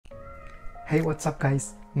Hey, what's up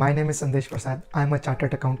guys? My name is Sandesh Prasad. I'm a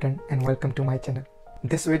chartered accountant and welcome to my channel.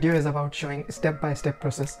 This video is about showing step-by-step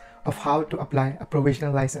process of how to apply a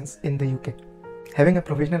provisional license in the UK. Having a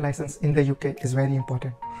provisional license in the UK is very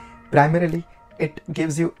important. Primarily, it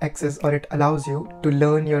gives you access or it allows you to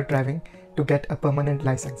learn your driving to get a permanent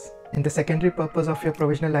license. And the secondary purpose of your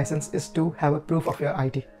provisional license is to have a proof of your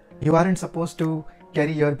ID. You aren't supposed to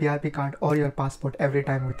carry your BRP card or your passport every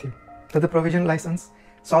time with you. So the provisional license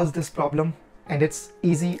solves this problem and it's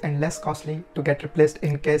easy and less costly to get replaced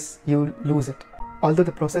in case you lose it. Although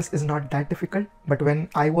the process is not that difficult, but when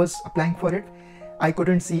I was applying for it, I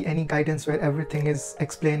couldn't see any guidance where everything is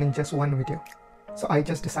explained in just one video. So I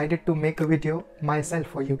just decided to make a video myself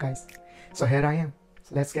for you guys. So here I am.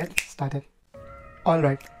 So let's get started.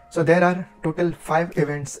 Alright, so there are total 5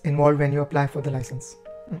 events involved when you apply for the license.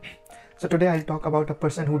 So today I'll talk about a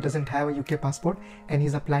person who doesn't have a UK passport and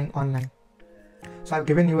he's applying online. So I've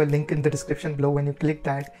given you a link in the description below. When you click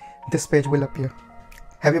that, this page will appear.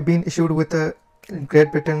 Have you been issued with a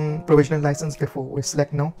Great Britain provisional license before? We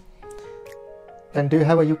select no. Then do you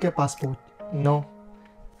have a UK passport? No.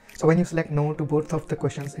 So when you select no to both of the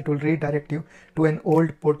questions, it will redirect you to an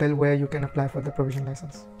old portal where you can apply for the provisional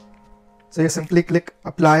license. So you simply click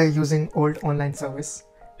apply using old online service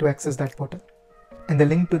to access that portal. And the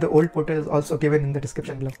link to the old portal is also given in the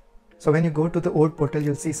description below. So when you go to the old portal,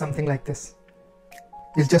 you'll see something like this.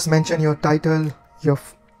 You'll just mention your title,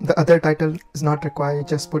 the other title is not required. You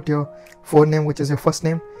just put your forename, which is your first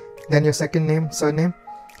name, then your second name, surname,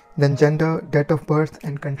 then gender, date of birth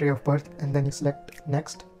and country of birth, and then you select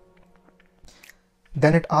next.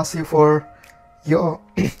 Then it asks you for your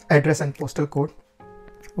address and postal code.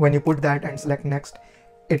 When you put that and select next,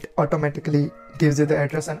 it automatically gives you the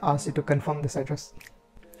address and asks you to confirm this address.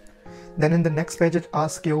 Then in the next page, it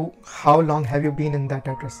asks you how long have you been in that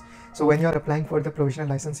address. So when you're applying for the provisional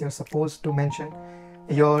license, you're supposed to mention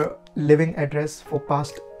your living address for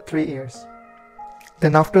past 3 years.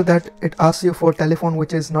 Then after that, it asks you for telephone,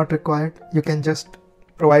 which is not required. You can just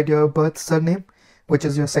provide your birth surname, which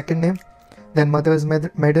is your second name, then mother's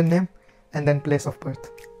maiden name, and then place of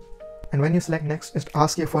birth. And when you select next, it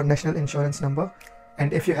asks you for national insurance number.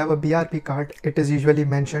 And if you have a BRP card, it is usually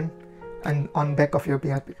mentioned and on back of your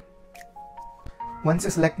BRP. Once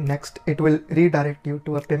you select next, it will redirect you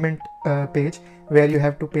to a payment page where you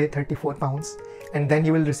have to pay £34, and then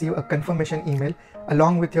you will receive a confirmation email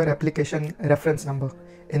along with your application reference number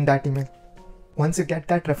in that email. Once you get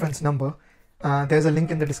that reference number, there's a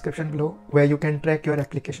link in the description below where you can track your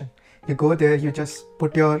application. You go there, you just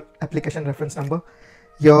put your application reference number,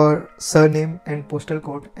 your surname and postal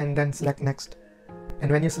code, and then select next.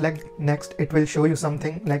 And when you select next, it will show you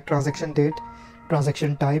something like transaction date,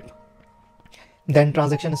 transaction type, then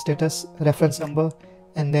transaction status, reference number,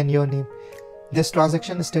 and then your name. This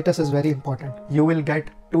transaction status is very important. You will get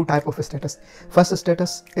 2 types of status. First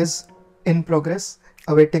status is in progress,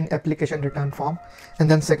 awaiting application return form, and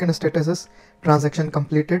then second status is transaction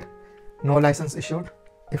completed, no license issued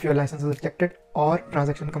if your license is rejected, or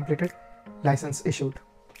transaction completed, license issued.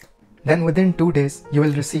 Then within 2 days, you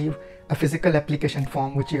will receive a physical application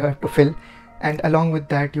form which you have to fill, and along with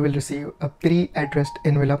that you will receive a pre-addressed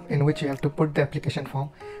envelope in which you have to put the application form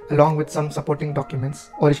along with some supporting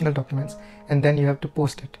documents, original documents, and then you have to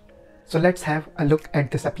post it. So let's have a look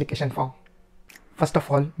at this application form. First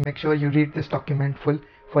of all, make sure you read this document full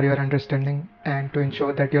for your understanding and to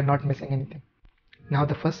ensure that you're not missing anything. Now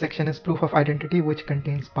the first section is proof of identity, which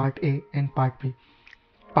contains part A and part B.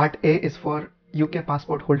 Part A is for UK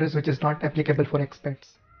passport holders, which is not applicable for expats.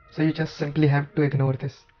 So you just simply have to ignore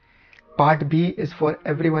this. Part B is for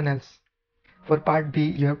everyone else. For part B,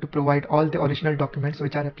 you have to provide all the original documents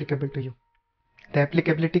which are applicable to you. The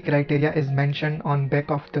applicability criteria is mentioned on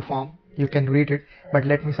back of the form. You can read it, but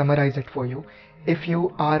let me summarize it for you. If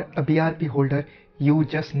you are a BRP holder, you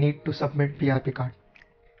just need to submit BRP card.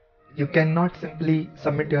 You cannot simply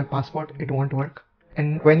submit your passport, it won't work.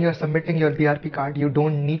 And when you are submitting your BRP card, you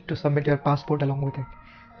don't need to submit your passport along with it.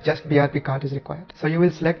 Just BRP card is required. So you will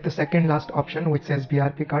select the second last option which says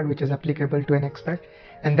BRP card, which is applicable to an expat,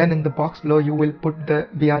 and then in the box below you will put the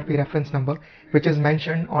BRP reference number which is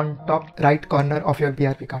mentioned on top right corner of your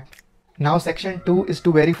BRP card. Now section 2 is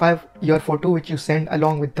to verify your photo which you send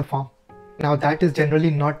along with the form. Now that is generally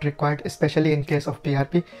not required, especially in case of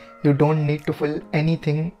BRP. You don't need to fill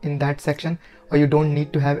anything in that section, or you don't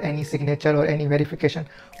need to have any signature or any verification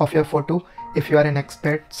of your photo if you are an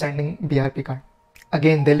expat sending BRP card.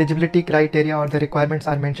 Again, the eligibility criteria or the requirements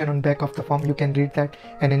are mentioned on back of the form. You can read that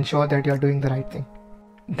and ensure that you are doing the right thing.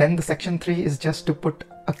 Then the section 3 is just to put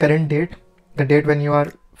a current date, the date when you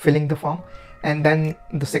are filling the form, and then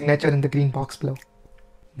the signature in the green box below.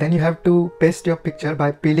 Then you have to paste your picture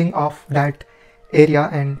by peeling off that area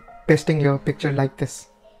and pasting your picture like this.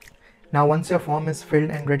 Now once your form is filled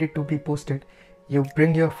and ready to be posted, you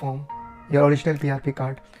bring your form, your original BRP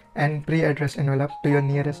card and pre-addressed envelope to your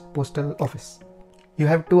nearest postal office. You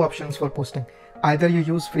have two options for posting. Either you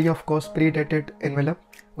use free of cost pre-dated envelope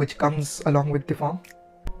which comes along with the form,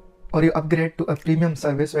 or you upgrade to a premium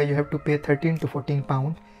service where you have to pay 13 to 14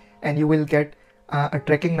 pounds and you will get a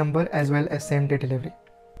tracking number as well as same day delivery.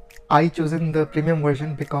 I chosen the premium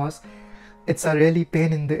version because it's a really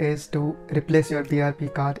pain in the ass to replace your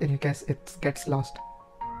BRP card in case it gets lost.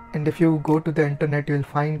 And if you go to the internet, you will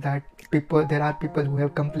find that there are people who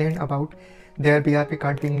have complained about their BRP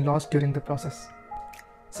card being lost during the process.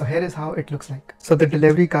 So here is how it looks like. So the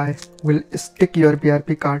delivery guy will stick your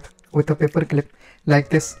BRP card with a paper clip like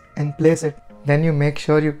this and place it. Then you make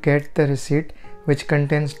sure you get the receipt which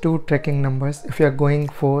contains two tracking numbers if you are going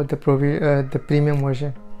for the premium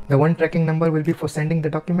version. The one tracking number will be for sending the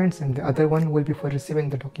documents and the other one will be for receiving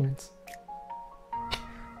the documents.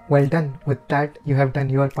 Well done. With that, you have done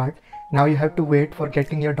your part. Now you have to wait for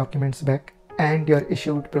getting your documents back and your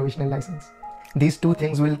issued provisional license. These two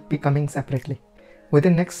things will be coming separately.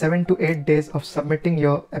 Within next 7 to 8 days of submitting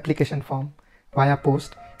your application form via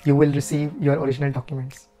post, you will receive your original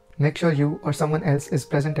documents. Make sure you or someone else is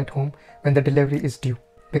present at home when the delivery is due,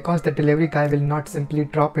 because the delivery guy will not simply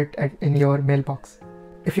drop it in your mailbox.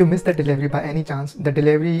 If you miss the delivery by any chance, the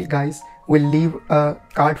delivery guys will leave a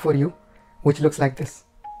card for you which looks like this.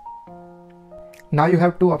 Now you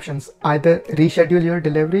have two options: either reschedule your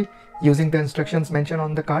delivery using the instructions mentioned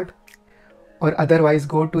on the card, or otherwise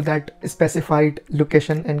go to that specified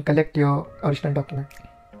location and collect your original document.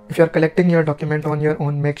 If you're collecting your document on your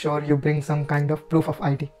own, make sure you bring some kind of proof of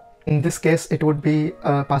ID. In this case, it would be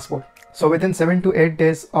a passport. So within 7 to 8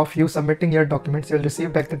 days of you submitting your documents, you'll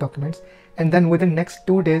receive back the documents, and then within next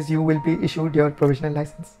 2 days you will be issued your provisional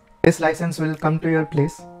license. This license will come to your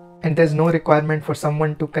place and there's no requirement for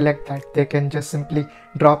someone to collect that. They can just simply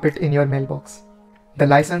drop it in your mailbox. The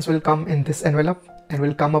license will come in this envelope and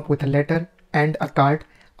will come up with a letter and a card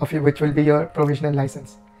of you, which will be your provisional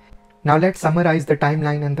license. Now let's summarize the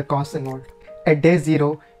timeline and the costs involved. At day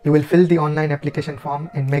 0, you will fill the online application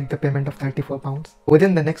form and make the payment of £34.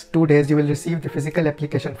 Within the next 2 days, you will receive the physical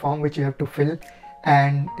application form which you have to fill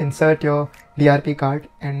and insert your BRP card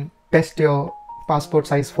and paste your passport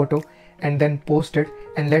size photo and then post it,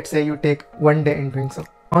 and let's say you take 1 day in doing so.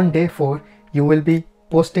 On day 4, you will be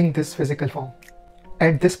posting this physical form.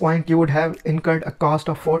 At this point, you would have incurred a cost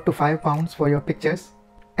of £4 to £5 for your pictures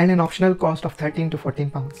and an optional cost of 13 to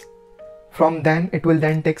 14 pounds. From then, it will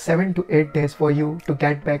then take 7 to 8 days for you to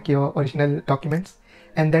get back your original documents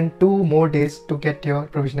and then 2 more days to get your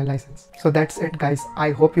provisional license. So that's it guys.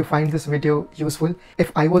 I hope you find this video useful.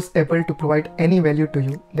 If I was able to provide any value to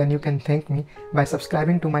you, then you can thank me by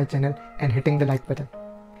subscribing to my channel and hitting the like button.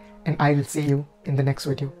 And I will see you in the next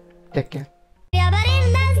video. Take care.